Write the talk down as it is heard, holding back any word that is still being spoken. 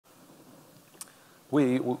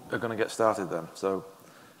We are going to get started then. So,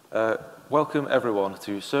 welcome everyone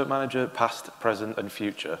to cert-manager past, present, and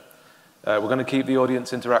future. We're going to keep the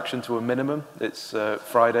audience interaction to a minimum. It's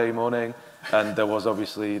Friday morning, and there was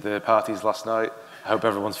obviously the parties last night. I hope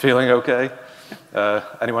everyone's feeling okay.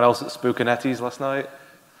 Anyone else at Spookinetti's last night?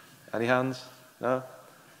 Any hands? No?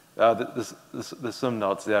 There's some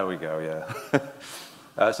nods. There we go,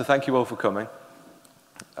 yeah. So thank you all for coming.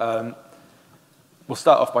 We'll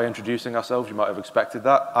start off by introducing ourselves. You might have expected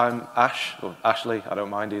that. I'm Ash, or Ashley, I don't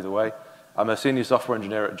mind either way. I'm a senior software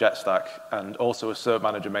engineer at Jetstack and also a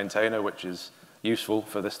cert-manager maintainer, which is useful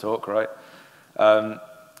for this talk, right?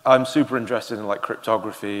 I'm super interested in like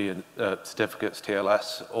cryptography and certificates,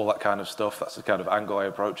 TLS, all that kind of stuff. That's the kind of angle I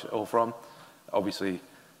approach it all from. Obviously,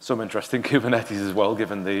 some interest in Kubernetes as well,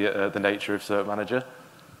 given the nature of cert-manager.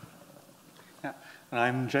 And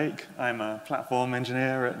I'm Jake. I'm a platform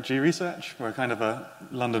engineer at G Research. We're kind of a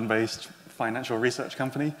London-based financial research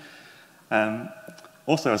company.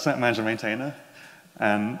 Also a cert-manager maintainer.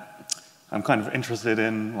 And I'm kind of interested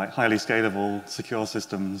in like highly scalable, secure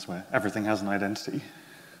systems where everything has an identity.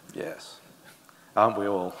 Yes. Aren't we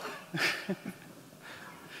all?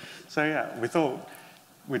 So yeah, we thought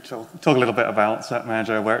we'd talk a little bit about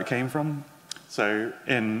cert-manager, where it came from. So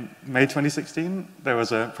in May 2016, there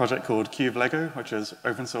was a project called Kubernetes, which is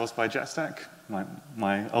open sourced by Jetstack,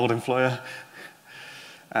 my old employer.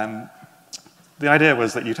 The idea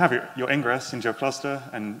was that you'd have your ingress into your cluster,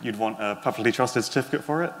 and you'd want a publicly trusted certificate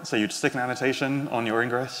for it. So you'd stick an annotation on your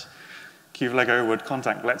ingress. Kubernetes would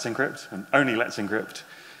contact Let's Encrypt, and only Let's Encrypt.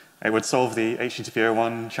 It would solve the HTTP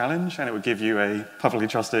 01 challenge, and it would give you a publicly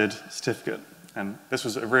trusted certificate. And this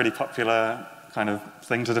was a really popular kind of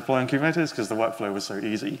thing to deploy on Kubernetes because the workflow was so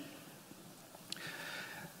easy.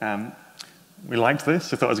 We liked this,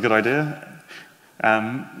 we thought it was a good idea.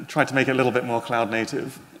 Tried to make it a little bit more cloud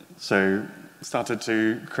native. So started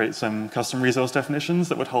to create some custom resource definitions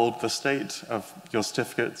that would hold the state of your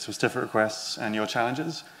certificates, your certificate requests, and your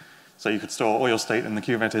challenges. So you could store all your state in the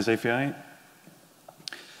Kubernetes API.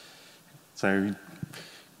 So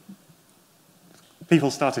people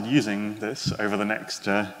started using this over the next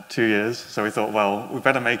 2 years, so we thought, well, we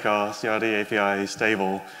better make our CRD API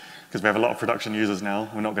stable because we have a lot of production users now.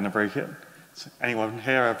 We're not going to break it. So anyone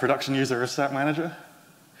here a production user of cert-manager?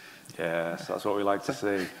 Yes, that's what we like to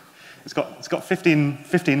see. It's got 15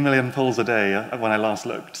 million pulls a day when I last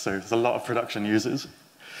looked, so there's a lot of production users.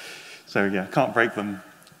 So yeah, can't break them.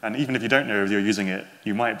 And even if you don't know if you're using it,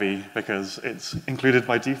 you might be because it's included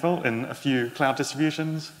by default in a few cloud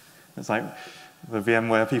distributions. It's like the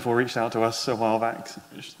VMware people reached out to us a while back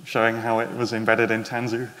showing how it was embedded in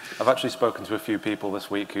Tanzu. I've actually spoken to a few people this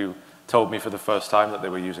week who told me for the first time that they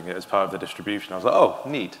were using it as part of the distribution. I was like, oh,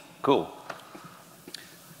 neat, cool.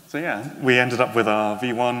 So yeah, we ended up with our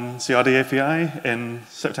V1 CRD API in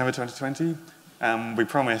September 2020. We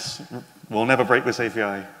promise we'll never break this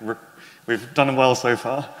API. We've done well so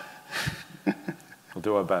far. We'll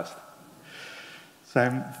do our best.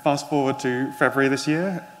 So fast forward to February this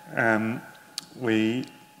year. We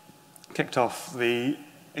kicked off the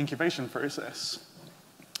incubation process.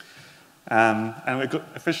 And we got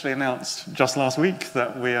officially announced just last week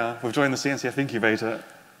that we've joined the CNCF incubator.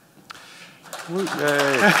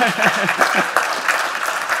 Yay.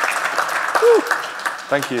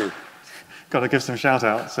 Thank you. Got to give some shout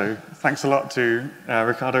out. So thanks a lot to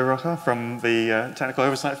Ricardo Rocha from the Technical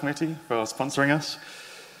Oversight Committee for sponsoring us.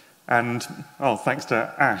 And thanks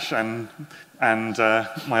to Ash and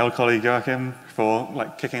my old colleague Joachim for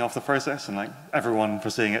like kicking off the process and like everyone for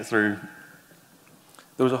seeing it through.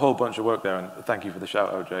 There was a whole bunch of work there, and thank you for the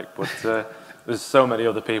shout out, Jake. But there's so many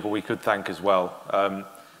other people we could thank as well.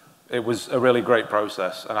 It was a really great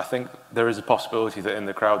process, and I think there is a possibility that in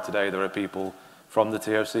the crowd today there are people from the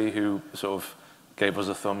TOC who sort of gave us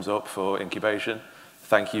a thumbs up for incubation.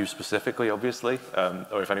 Thank you specifically, obviously,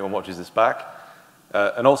 or if anyone watches this back.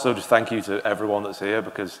 And also just thank you to everyone that's here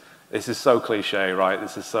because this is so cliche, right?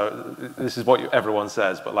 This is what everyone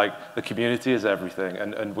says, but like the community is everything,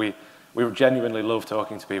 and we genuinely love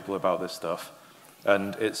talking to people about this stuff.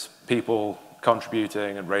 And it's people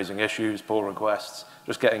contributing and raising issues, pull requests,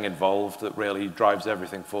 just getting involved that really drives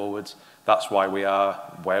everything forwards. That's why we are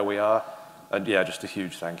where we are. And yeah, just a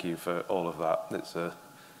huge thank you for all of that.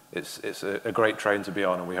 It's a great train to be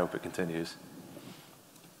on, and we hope it continues.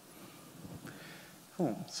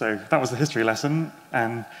 Cool. So that was the history lesson,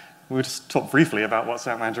 and we'll just talk briefly about what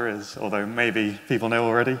cert-manager is, although maybe people know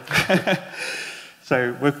already.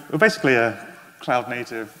 So we're basically a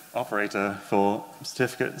cloud-native operator for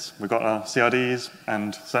certificates. We've got our CRDs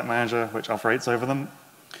and cert-manager, which operates over them.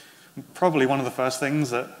 Probably one of the first things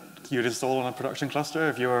that you'd install on a production cluster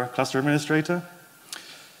if you're a cluster administrator.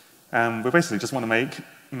 We basically just want to make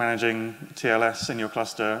managing TLS in your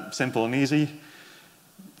cluster simple and easy.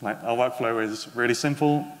 Like, our workflow is really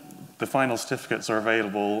simple. The final certificates are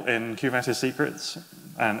available in Kubernetes secrets,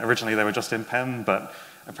 and originally they were just in PEM, but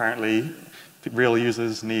apparently real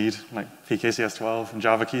users need like PKCS12 and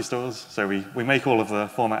Java key stores, so we make all of the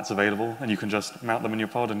formats available, and you can just mount them in your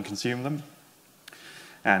pod and consume them.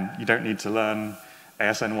 And you don't need to learn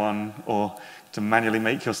ASN1 or to manually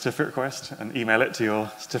make your certificate request and email it to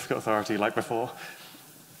your certificate authority like before.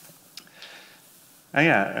 And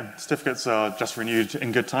yeah, certificates are just renewed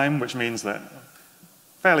in good time, which means that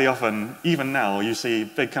fairly often, even now, you see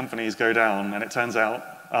big companies go down, and it turns out,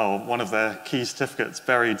 oh, one of their key certificates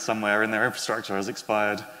buried somewhere in their infrastructure has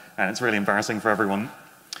expired, and it's really embarrassing for everyone.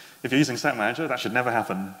 If you're using cert-manager, that should never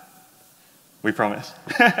happen. We promise.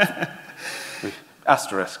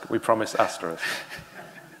 Asterisk. We promise asterisk.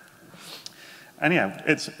 And yeah,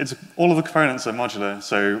 it's all of the components are modular,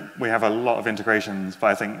 so we have a lot of integrations, but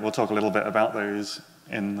I think we'll talk a little bit about those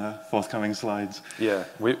in the forthcoming slides. Yeah,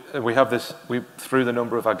 we have this, through the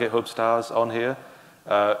number of our GitHub stars on here,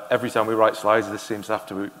 every time we write slides, this seems to have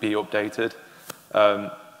to be updated.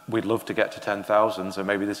 We'd love to get to 10,000, so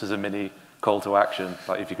maybe this is a mini call to action.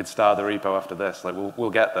 Like, if you could star the repo after this, like, we'll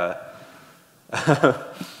get there.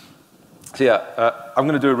 So yeah, I'm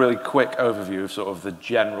going to do a really quick overview of sort of the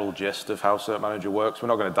general gist of how cert-manager works. We're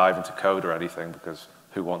not going to dive into code or anything, because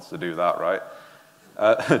who wants to do that, right?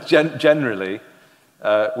 Generally,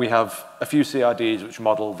 we have a few CRDs which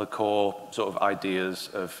model the core sort of ideas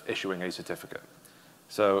of issuing a certificate.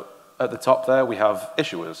 So at the top there, we have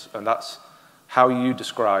issuers, and that's how you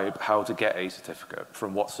describe how to get a certificate,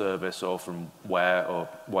 from what service or from where or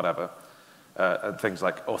whatever. And things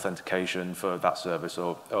like authentication for that service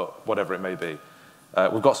or whatever it may be.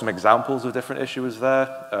 We've got some examples of different issuers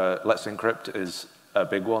there. Let's Encrypt is a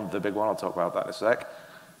big one, the big one. I'll talk about that in a sec.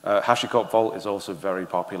 HashiCorp Vault is also very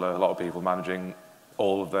popular. A lot of people managing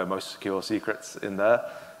all of their most secure secrets in there.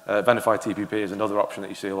 Venafi TPP is another option that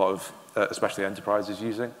you see a lot of, especially enterprises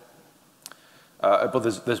using. But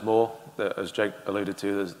there's more, as Jake alluded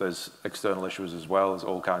to. There's external issuers as well. There's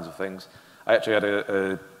all kinds of things. I actually had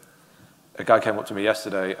a guy came up to me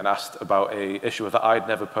yesterday and asked about a issuer that I'd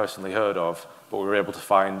never personally heard of, but we were able to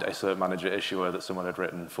find a cert-manager issuer that someone had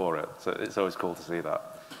written for it. So it's always cool to see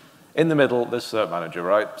that. In the middle, there's cert-manager,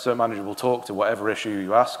 right? Cert-manager will talk to whatever issue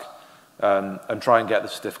you ask and try and get the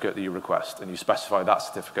certificate that you request, and you specify that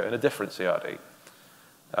certificate in a different CRD.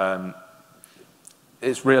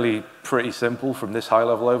 It's really pretty simple from this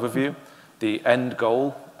high-level overview. The end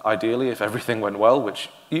goal, ideally, if everything went well, which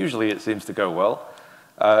usually it seems to go well,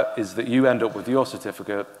 is that you end up with your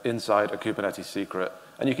certificate inside a Kubernetes secret,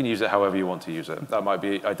 and you can use it however you want to use it. That might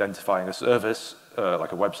be identifying a service,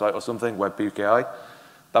 like a website or something, web PKI.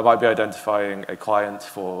 That might be identifying a client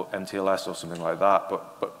for MTLS or something like that,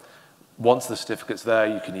 but once the certificate's there,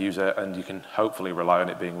 you can use it, and you can hopefully rely on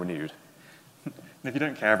it being renewed. If you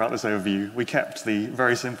don't care about this overview, we kept the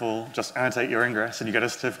very simple, just annotate your ingress and you get a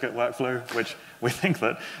certificate workflow, which we think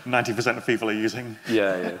that 90% of people are using.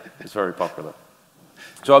 Yeah, it's very popular.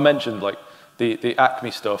 So I mentioned, like, the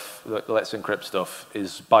Acme stuff, the Let's Encrypt stuff,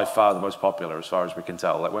 is by far the most popular as far as we can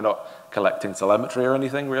tell. Like, we're not collecting telemetry or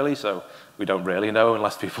anything, really, so we don't really know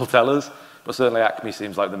unless people tell us. But certainly Acme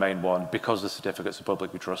seems like the main one because the certificates are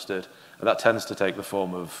publicly trusted, and that tends to take the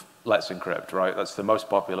form of Let's Encrypt, right? That's the most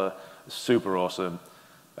popular, super awesome.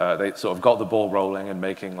 They sort of got the ball rolling and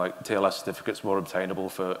making, like, TLS certificates more obtainable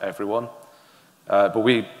for everyone. But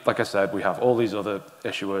we, like I said, we have all these other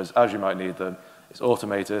issuers as you might need them. It's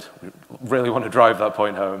automated. We really want to drive that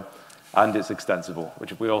point home, and it's extensible,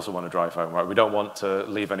 which we also want to drive home, right? We don't want to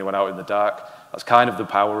leave anyone out in the dark. That's kind of the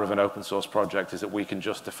power of an open source project, is that we can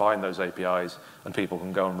just define those APIs and people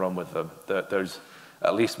can go and run with them. There's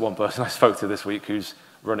at least one person I spoke to this week who's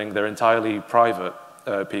running their entirely private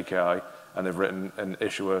PKI, and they've written an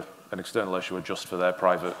external issuer just for their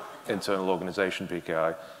private internal organization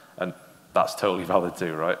PKI, and that's totally valid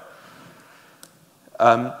too, right?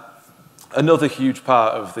 Another huge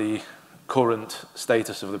part of the current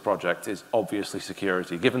status of the project is obviously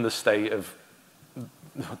security. Given the state of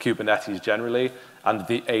Kubernetes generally and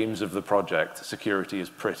the aims of the project, security is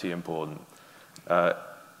pretty important.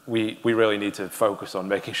 We really need to focus on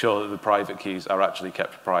making sure that the private keys are actually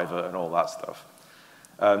kept private and all that stuff.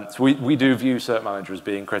 So we do view cert-manager as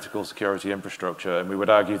being critical security infrastructure, and we would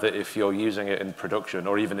argue that if you're using it in production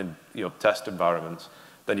or even in your test environments,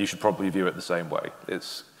 then you should probably view it the same way.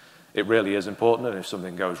 It really is important, and if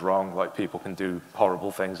something goes wrong, like, people can do horrible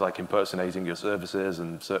things like impersonating your services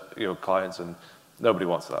and your clients, and nobody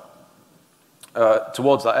wants that.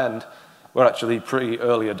 Towards that end, we're actually pretty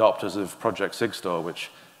early adopters of Project SigStore,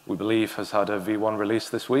 which we believe has had a V1 release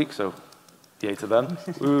this week, so yay to them.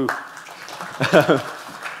 Woo.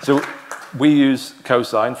 So we use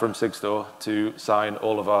cosign from Sigstore to sign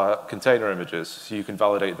all of our container images, so you can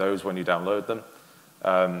validate those when you download them.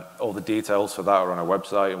 All the details for that are on our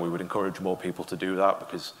website, and we would encourage more people to do that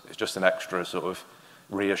because it's just an extra sort of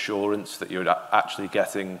reassurance that you're actually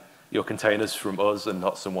getting your containers from us and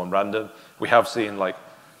not someone random. We have seen like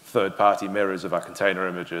third-party mirrors of our container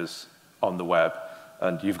images on the web,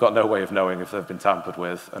 and you've got no way of knowing if they've been tampered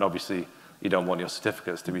with, and obviously you don't want your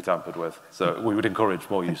certificates to be tampered with. So we would encourage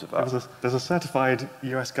more use of that. There's a certified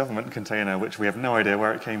US government container, which we have no idea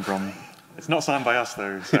where it came from. It's not signed by us,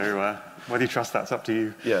 though, so whether you trust that's up to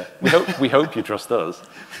you. Yeah, we hope you trust us.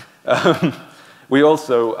 We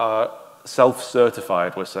also are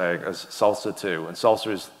self-certified, we're saying, as Salsa 2, and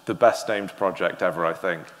Salsa is the best named project ever, I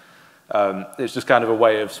think. It's just kind of a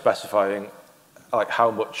way of specifying like how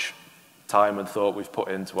much time and thought we've put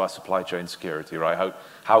into our supply chain security, right?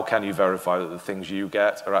 How can you verify that the things you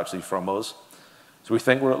get are actually from us? So we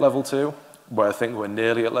think we're at level 2, where I think we're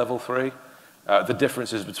nearly at level 3. The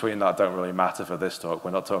differences between that don't really matter for this talk.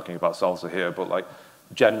 We're not talking about Salsa here, but like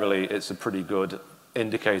generally it's a pretty good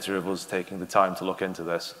indicator of us taking the time to look into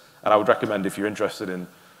this. And I would recommend if you're interested in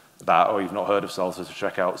that or you've not heard of Salsa to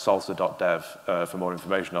check out salsa.dev for more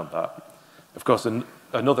information on that. Of course,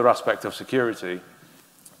 another aspect of security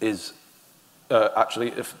is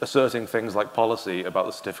actually asserting things like policy about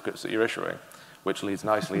the certificates that you're issuing, which leads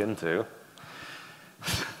nicely into...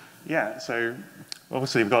 Yeah, so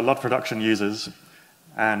obviously we've got a lot of production users,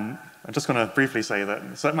 and I'm just going to briefly say that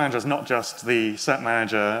cert-manager is not just the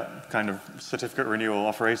cert-manager kind of certificate renewal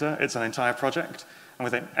operator, it's an entire project, and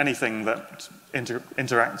we think anything that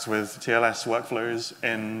interacts with TLS workflows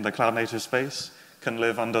in the cloud-native space can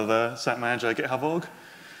live under the cert-manager GitHub org.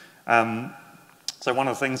 So one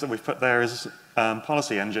of the things that we've put there is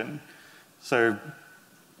policy engine. So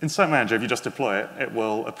in cert-manager, if you just deploy it, it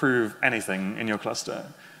will approve anything in your cluster,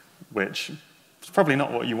 which is probably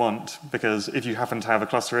not what you want, because if you happen to have a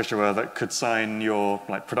cluster issuer that could sign your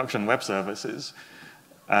like production web services,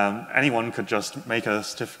 anyone could just make a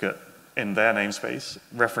certificate in their namespace,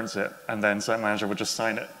 reference it, and then cert-manager would just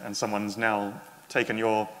sign it, and someone's now taken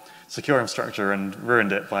your secure infrastructure and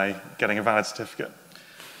ruined it by getting a valid certificate.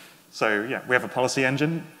 So yeah, we have a policy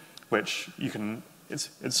engine, which you can,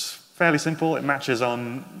 it's fairly simple. It matches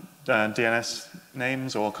on DNS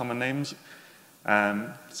names or common names.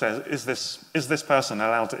 Says, is this person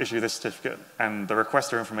allowed to issue this certificate? And the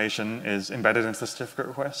requester information is embedded into the certificate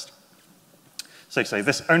request. So you say,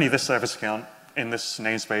 only this service account in this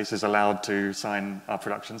namespace is allowed to sign our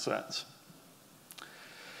production certs.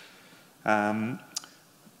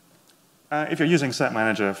 If you're using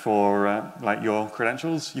cert-manager for like your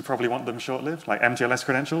credentials, you probably want them short-lived, like MTLS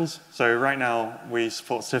credentials. So right now, we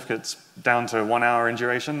support certificates down to 1 hour in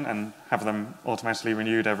duration and have them automatically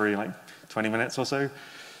renewed every like 20 minutes or so.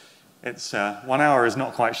 It's 1 hour is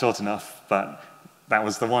not quite short enough, but that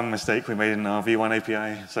was the one mistake we made in our V1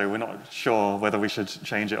 API, so we're not sure whether we should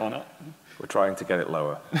change it or not. We're trying to get it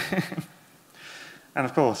lower. And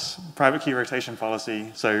of course, private key rotation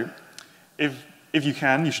policy. So if you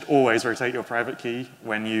can, you should always rotate your private key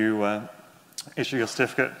when you issue your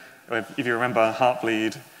certificate. If you remember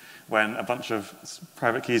Heartbleed, when a bunch of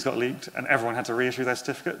private keys got leaked and everyone had to reissue their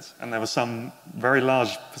certificates, and there was some very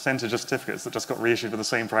large percentage of certificates that just got reissued with the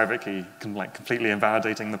same private key, like completely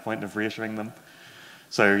invalidating the point of reissuing them.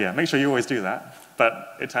 So yeah, make sure you always do that.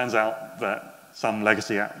 But it turns out that some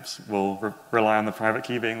legacy apps will rely on the private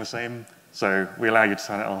key being the same, so we allow you to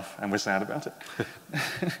turn it off, and we're sad about it.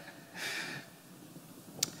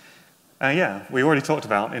 Yeah, we already talked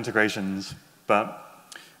about integrations, but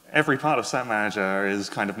every part of cert-manager is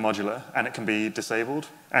kind of modular, and it can be disabled,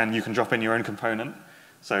 and you can drop in your own component.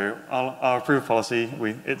 So our approve policy,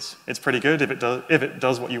 it's pretty good if it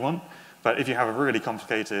does what you want, but if you have a really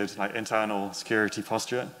complicated like internal security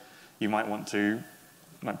posture, you might want to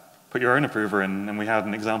like, put your own approver in, and we had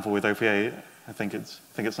an example with OPA. I think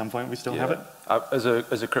at some point we still have it. As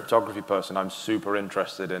a cryptography person, I'm super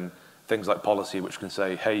interested in things like policy, which can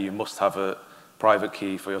say, hey, you must have a private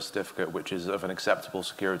key for your certificate, which is of an acceptable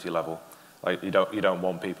security level. Like you don't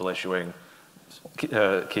want people issuing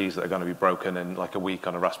keys that are going to be broken in like a week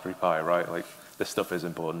on a Raspberry Pi, right? Like this stuff is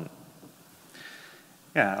important.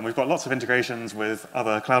 Yeah, and we've got lots of integrations with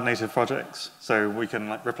other cloud-native projects. So we can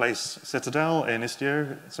like replace Citadel in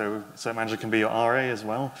Istio, so cert-manager can be your RA as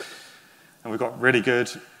well. And we've got really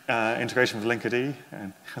good integration with Linkerd,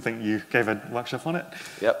 and I think you gave a workshop on it.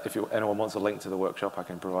 Yep, if anyone wants a link to the workshop, I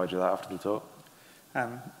can provide you that after the talk.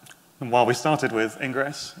 And while we started with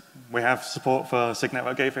Ingress, we have support for SIG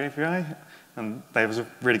Network Gateway API, and there was a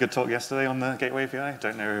really good talk yesterday on the Gateway API.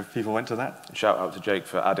 Don't know if people went to that. Shout out to Jake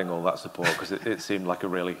for adding all that support, because it seemed like a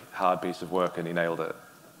really hard piece of work, and he nailed it.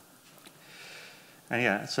 And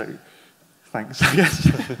yeah, so thanks, I guess.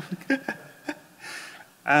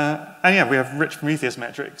 And yeah, we have rich Prometheus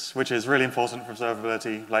metrics, which is really important for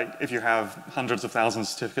observability. Like, if you have hundreds of thousands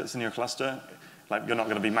of certificates in your cluster, like, you're not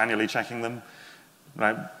going to be manually checking them.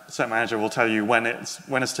 Right? Cert-manager will tell you when a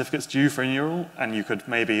certificate's due for renewal, and you could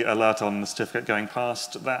maybe alert on the certificate going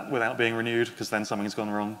past that without being renewed, because then something's gone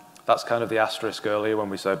wrong. That's kind of the asterisk earlier when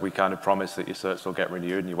we said we kind of promise that your certs will get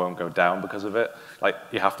renewed and you won't go down because of it. Like,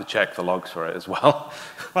 you have to check the logs for it as well.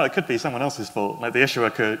 Well, it could be someone else's fault. Like, the issuer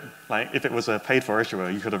could, like, if it was a paid-for issuer,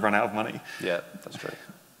 you could have run out of money. Yeah, that's true.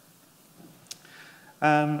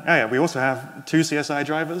 Oh yeah, we also have 2 CSI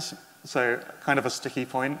drivers. So kind of a sticky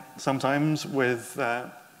point sometimes with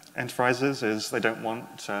enterprises is they don't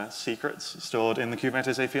want secrets stored in the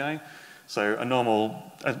Kubernetes API. So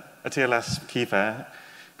a TLS key pair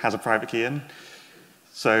has a private key in.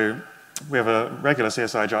 So we have a regular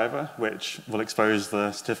CSI driver, which will expose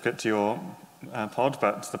the certificate to your pod,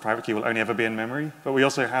 but the private key will only ever be in memory. But we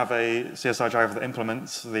also have a CSI driver that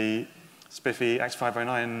implements the SPIFFE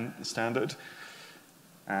X509 standard.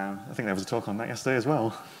 I think there was a talk on that yesterday as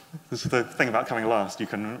well. This is the thing about coming last. You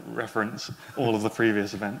can reference all of the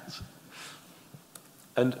previous events.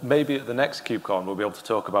 And maybe at the next KubeCon, we'll be able to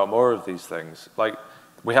talk about more of these things. Like,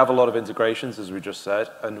 we have a lot of integrations, as we just said,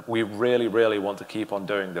 and we really, really want to keep on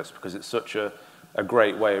doing this because it's such a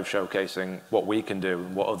great way of showcasing what we can do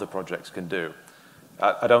and what other projects can do.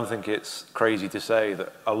 I don't think it's crazy to say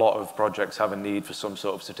that a lot of projects have a need for some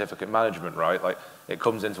sort of certificate management, right? Like, it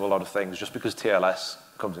comes into a lot of things. Just because TLS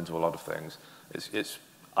comes into a lot of things,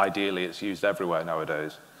 ideally it's used everywhere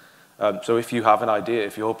nowadays. So if you have an idea,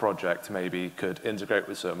 if your project maybe could integrate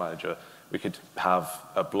with cert-manager, we could have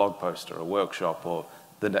a blog post or a workshop or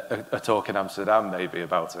a talk in Amsterdam maybe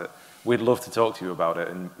about it. We'd love to talk to you about it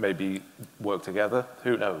and maybe work together.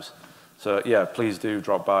 Who knows? So yeah, please do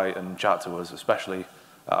drop by and chat to us, especially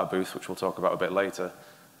at our booth, which we'll talk about a bit later,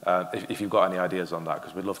 if you've got any ideas on that,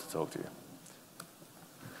 because we'd love to talk to you.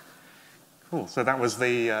 Cool. So that was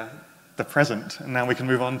the present, and now we can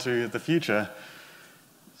move on to the future.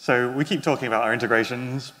 So we keep talking about our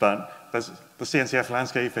integrations, but the CNCF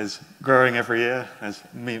landscape is growing every year. There's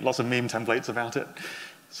lots of meme templates about it.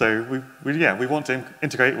 So we want to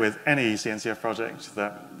integrate with any CNCF project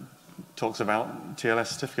that talks about TLS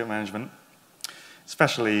certificate management,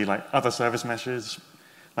 especially like other service meshes.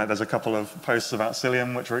 Like, there's a couple of posts about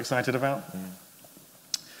Cilium, which we're excited about.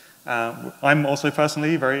 I'm also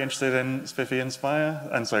personally very interested in SPIFFE and Spire,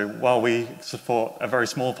 and so while we support a very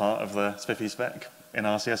small part of the SPIFFE spec in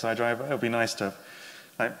our CSI driver, it would be nice to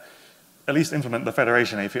at least implement the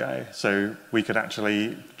Federation API, so we could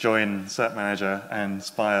actually join cert-manager and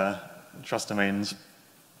Spire trust domains.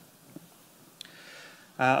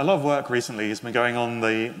 A lot of work recently has been going on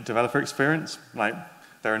the developer experience. Like,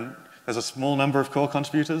 there's a small number of core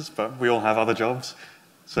contributors, but we all have other jobs.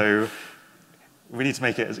 So we need to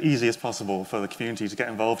make it as easy as possible for the community to get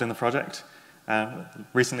involved in the project.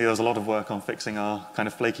 Recently, there was a lot of work on fixing our kind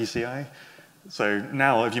of flaky CI. So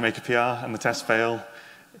now, if you make a PR and the tests fail,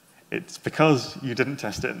 it's because you didn't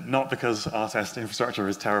test it, not because our test infrastructure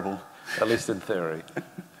is terrible. At least in theory.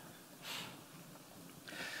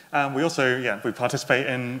 We also, we participate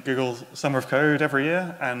in Google Summer of Code every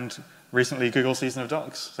year, and recently Google Season of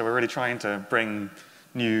Docs. So we're really trying to bring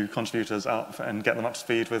new contributors up and get them up to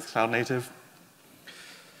speed with Cloud Native.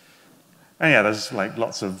 And yeah, there's like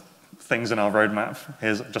lots of things in our roadmap.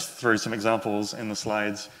 Here's just through some examples in the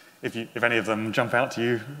slides. If any of them jump out to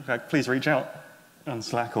you, please reach out on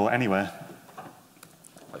Slack or anywhere.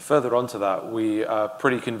 Further on to that, we are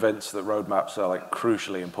pretty convinced that roadmaps are like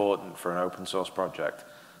crucially important for an open source project,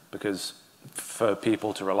 because for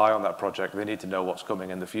people to rely on that project, they need to know what's coming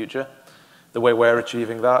in the future. The way we're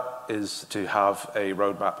achieving that is to have a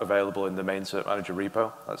roadmap available in the main cert-manager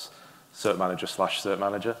repo. That's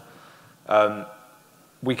cert-manager/cert-manager.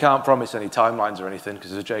 We can't promise any timelines or anything,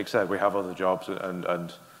 because as Jake said, we have other jobs,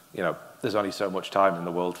 and you know, there's only so much time in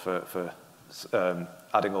the world for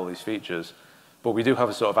adding all these features. But we do have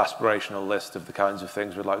a sort of aspirational list of the kinds of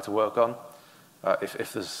things we'd like to work on.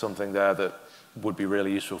 If there's something there that would be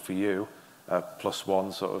really useful for you,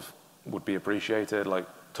 +1 sort of would be appreciated. Like,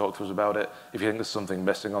 talk to us about it. If you think there's something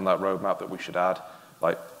missing on that roadmap that we should add,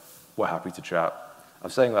 like, we're happy to chat. I'm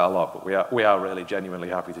saying that a lot, but we are really genuinely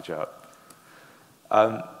happy to chat.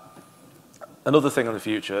 Another thing in the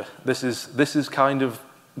future, this is kind of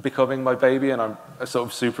becoming my baby, and I'm sort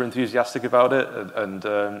of super enthusiastic about it.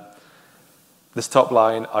 And this top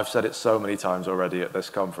line, I've said it so many times already at this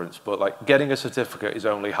conference, but like getting a certificate is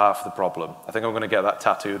only half the problem. I think I'm going to get that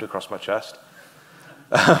tattooed across my chest.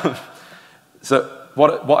 So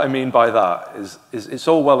what I mean by that is it's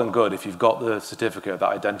all well and good if you've got the certificate that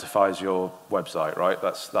identifies your website, right?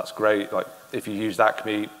 That's great. Like if you use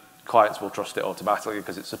Acme, clients will trust it automatically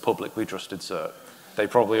because it's a publicly trusted cert. They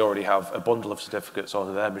probably already have a bundle of certificates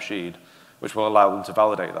on their machine, which will allow them to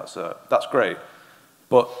validate that cert. That's great.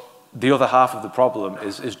 But the other half of the problem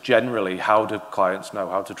is generally how do clients know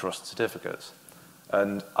how to trust certificates?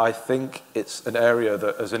 And I think it's an area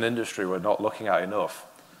that as an industry we're not looking at enough.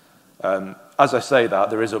 As I say that,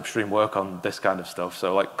 there is upstream work on this kind of stuff,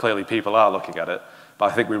 so like clearly people are looking at it, but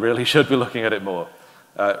I think we really should be looking at it more.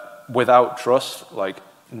 Without trust, like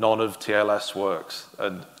none of TLS works,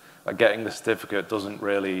 and like, getting the certificate doesn't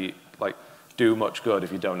really like do much good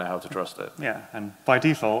if you don't know how to trust it. Yeah, and by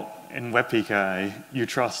default, in WebPKI, you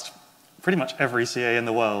trust pretty much every CA in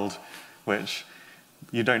the world, which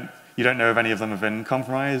you don't know if any of them have been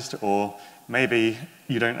compromised, or maybe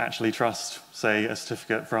you don't actually trust, say, a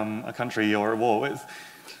certificate from a country you're at war with.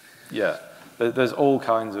 Yeah, there's all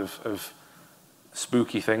kinds of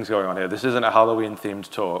spooky things going on here. This isn't a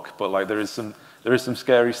Halloween-themed talk, but like there is some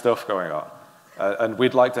scary stuff going on, and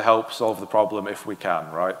we'd like to help solve the problem if we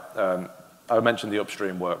can, right? I mentioned the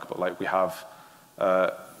upstream work, but like we have,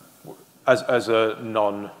 as a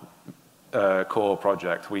non-core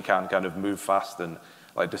project, we can kind of move fast and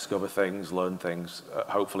like discover things, learn things,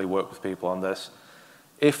 hopefully work with people on this.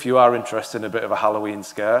 If you are interested in a bit of a Halloween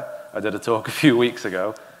scare, I did a talk a few weeks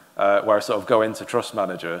ago where I sort of go into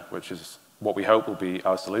cert-manager, which is what we hope will be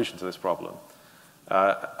our solution to this problem,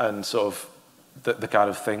 and sort of the kind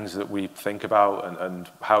of things that we think about and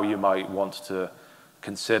how you might want to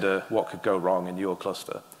consider what could go wrong in your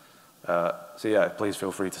cluster. So yeah, please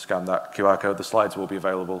feel free to scan that QR code. The slides will be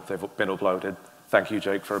available. They've been uploaded. Thank you,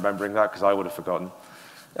 Jake, for remembering that, because I would have forgotten.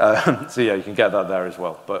 So yeah, you can get that there as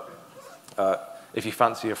well. But if you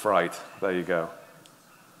fancy a fright, there you go.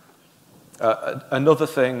 Another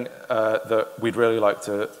thing that we'd really like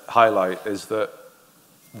to highlight is that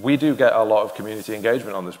we do get a lot of community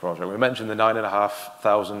engagement on this project. We mentioned the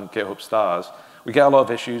 9,500 GitHub stars. We get a lot of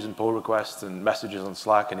issues and pull requests and messages on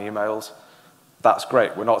Slack and emails. That's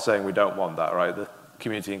great. We're not saying we don't want that, right? The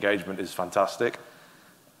community engagement is fantastic.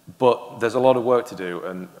 But there's a lot of work to do,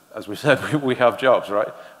 and as we said, we have jobs, right?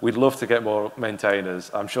 We'd love to get more maintainers.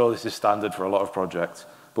 I'm sure this is standard for a lot of projects.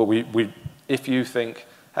 But if you think,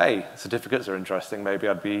 hey, certificates are interesting, maybe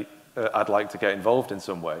I'd like to get involved in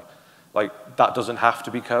some way. Like, that doesn't have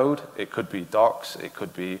to be code. It could be docs. It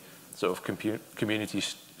could be sort of community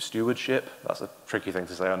stewardship. That's a tricky thing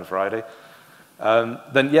to say on a Friday.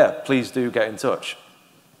 Then yeah, please do get in touch.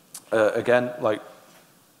 Again, like,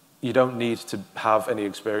 you don't need to have any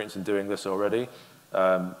experience in doing this already.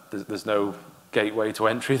 There's no gateway to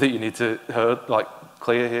entry that you need to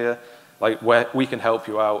clear here. Like, we can help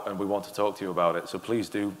you out, and we want to talk to you about it. So please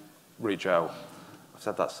do reach out. I've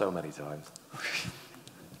said that so many times.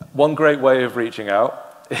 One great way of reaching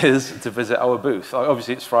out is to visit our booth.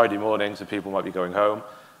 Obviously, it's Friday morning, so people might be going home.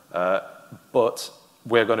 But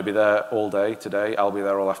we're going to be there all day today. I'll be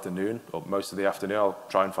there all afternoon, or most of the afternoon. I'll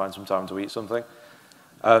try and find some time to eat something.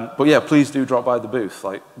 But yeah, please do drop by the booth.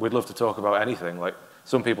 Like, we'd love to talk about anything. Like,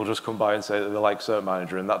 some people just come by and say that they like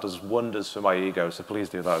cert-manager, and that does wonders for my ego, so please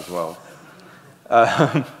do that as well.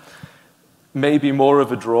 Maybe more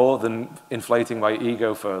of a draw than inflating my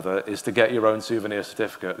ego further is to get your own souvenir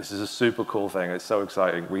certificate. This is a super cool thing. It's so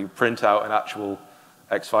exciting. We print out an actual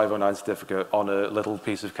X509 certificate on a little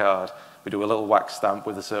piece of card. We do a little wax stamp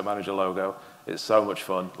with the cert-manager logo. It's so much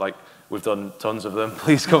fun. Like, we've done tons of them.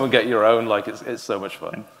 Please come and get your own. Like, it's so much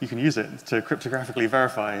fun. And you can use it to cryptographically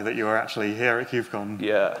verify that you are actually here at KubeCon.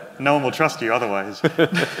 Yeah. No one will trust you otherwise.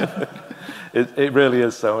 It really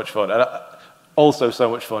is so much fun. And also so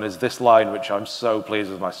much fun is this line, which I'm so pleased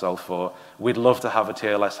with myself for. We'd love to have a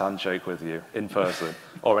TLS handshake with you in person,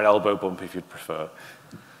 or an elbow bump if you'd prefer.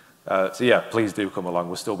 So yeah, please do come along.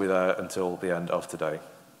 We'll still be there until the end of today.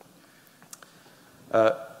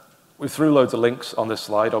 We threw loads of links on this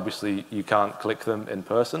slide. Obviously, you can't click them in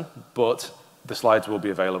person, but the slides will be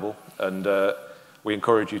available, and we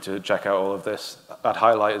encourage you to check out all of this. I'd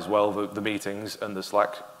highlight as well the meetings and the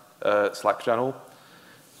Slack channel.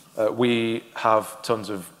 We have tons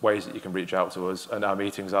of ways that you can reach out to us, and our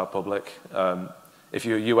meetings are public. If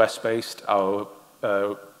you're US-based, I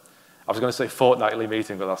was going to say fortnightly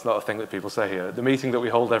meeting, but that's not a thing that people say here. The meeting that we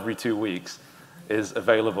hold every 2 weeks is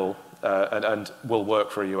available and will work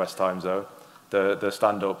for a US time zone. The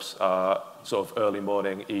stand-ups are sort of early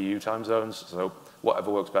morning EU time zones, so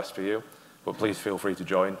whatever works best for you. But please feel free to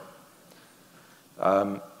join.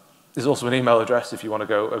 There's also an email address if you want to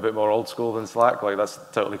go a bit more old school than Slack. Like, that's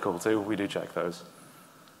totally cool too. We do check those.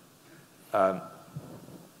 So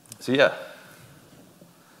yeah,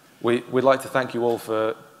 we'd like to thank you all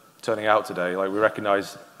for turning out today. Like, we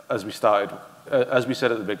recognize, as we started, as we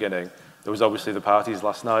said at the beginning, there was obviously the parties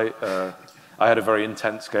last night. I had a very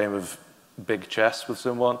intense game of big chess with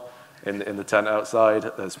someone in the tent outside.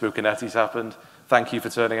 Kubernetes happened. Thank you for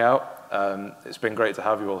turning out. It's been great to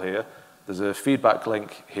have you all here. There's a feedback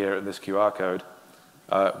link here in this QR code.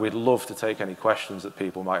 We'd love to take any questions that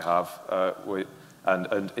people might have.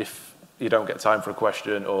 And if you don't get time for a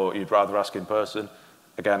question or you'd rather ask in person,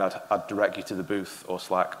 again, I'd direct you to the booth or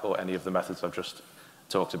Slack or any of the methods I've just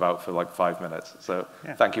talked about for like 5 minutes. So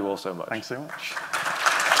yeah. Thank you all so much. Thanks so much.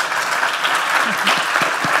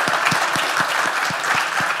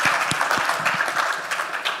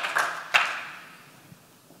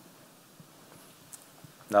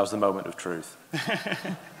 Now's the moment of truth.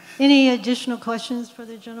 Any additional questions for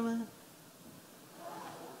the gentleman?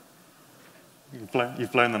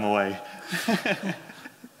 You've blown them away.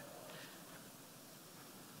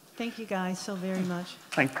 Thank you guys so very much.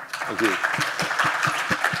 Thank you.